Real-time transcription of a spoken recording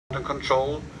and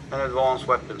control and advanced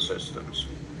weapon systems.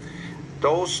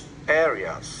 Those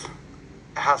areas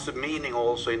has a meaning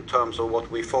also in terms of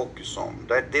what we focus on.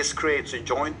 That this creates a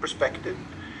joint perspective.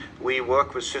 We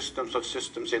work with systems of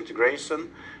systems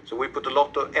integration, so we put a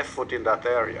lot of effort in that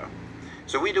area.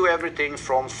 So we do everything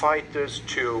from fighters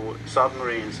to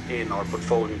submarines in our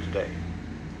portfolio today.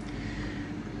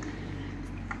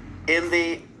 In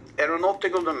the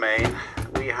aeronautical domain,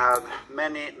 we have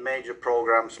many major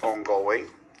programs ongoing.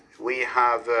 We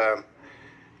have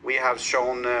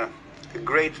shown a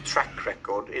great track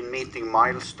record in meeting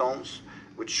milestones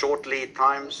with short lead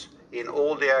times in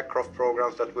all the aircraft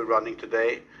programs that we're running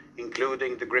today,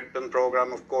 including the Gripen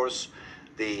program, of course,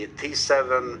 the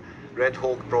T-7 Red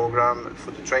Hawk program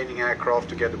for the training aircraft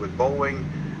together with Boeing,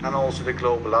 and also the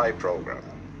Global Eye program.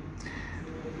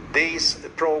 These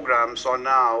programs are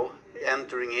now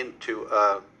entering into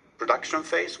a production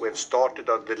phase. We have started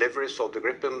our deliveries of the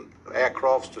Gripen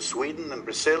aircraft to Sweden and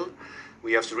Brazil.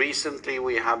 We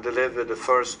have delivered the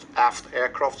first aft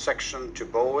aircraft section to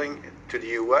Boeing to the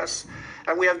US,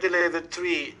 and we have delivered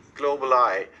 3 Global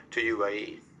Eye to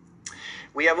UAE.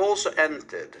 We have also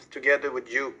entered, together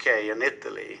with UK and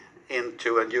Italy,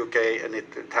 UK and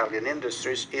Italian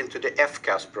industries, into the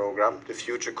FCAS program, the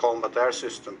Future Combat Air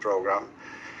System program.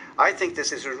 I think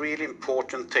this is a really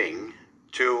important thing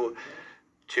to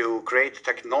create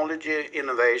technology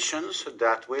innovations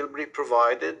that will be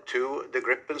provided to the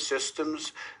Gripen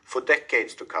systems for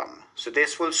decades to come. So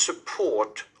this will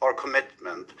support our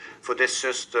commitment for this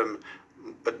system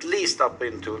at least up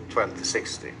into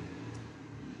 2060.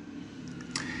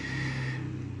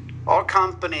 Our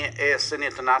company is an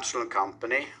international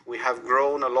company. We have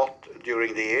grown a lot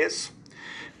during the years.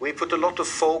 We put a lot of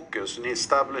focus in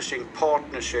establishing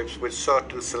partnerships with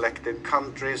certain selected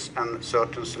countries and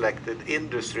certain selected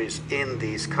industries in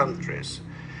these countries.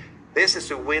 This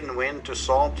is a win-win to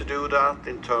Saab to do that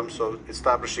in terms of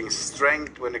establishing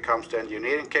strength when it comes to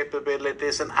engineering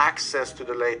capabilities and access to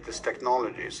the latest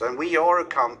technologies. And we are a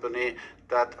company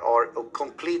that are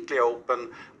completely open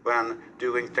when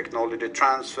doing technology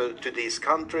transfer to these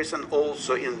countries and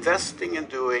also investing in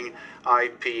doing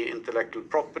IP, intellectual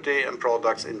property and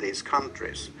products in these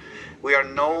countries. We are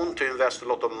known to invest a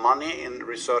lot of money in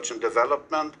research and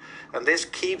development, and this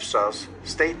keeps us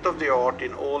state-of-the-art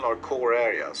in all our core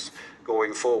areas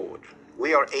going forward.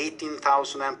 We are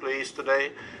 18,000 employees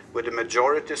today, with the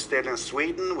majority still in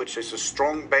Sweden, which is a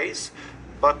strong base,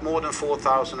 but more than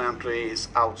 4,000 employees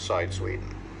outside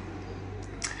Sweden.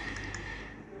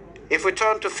 If we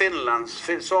turn to Finland,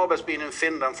 Saab has been in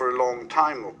Finland for a long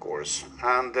time, of course,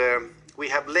 and we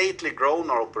have lately grown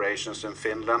our operations in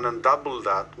Finland and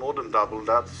more than doubled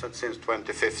that since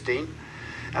 2015,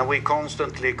 and we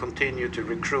constantly continue to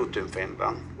recruit in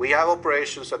Finland. We have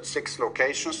operations at 6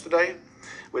 locations today,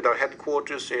 with our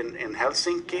headquarters in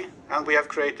Helsinki, and we have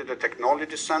created a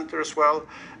technology center as well,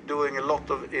 doing a lot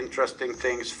of interesting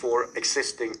things for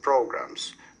existing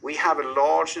programs. We have a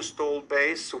large installed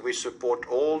base, so we support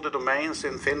all the domains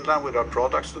in Finland with our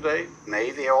products today,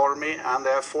 Navy, Army, and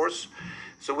Air Force.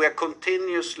 So we are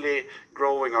continuously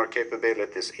growing our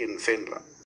capabilities in Finland.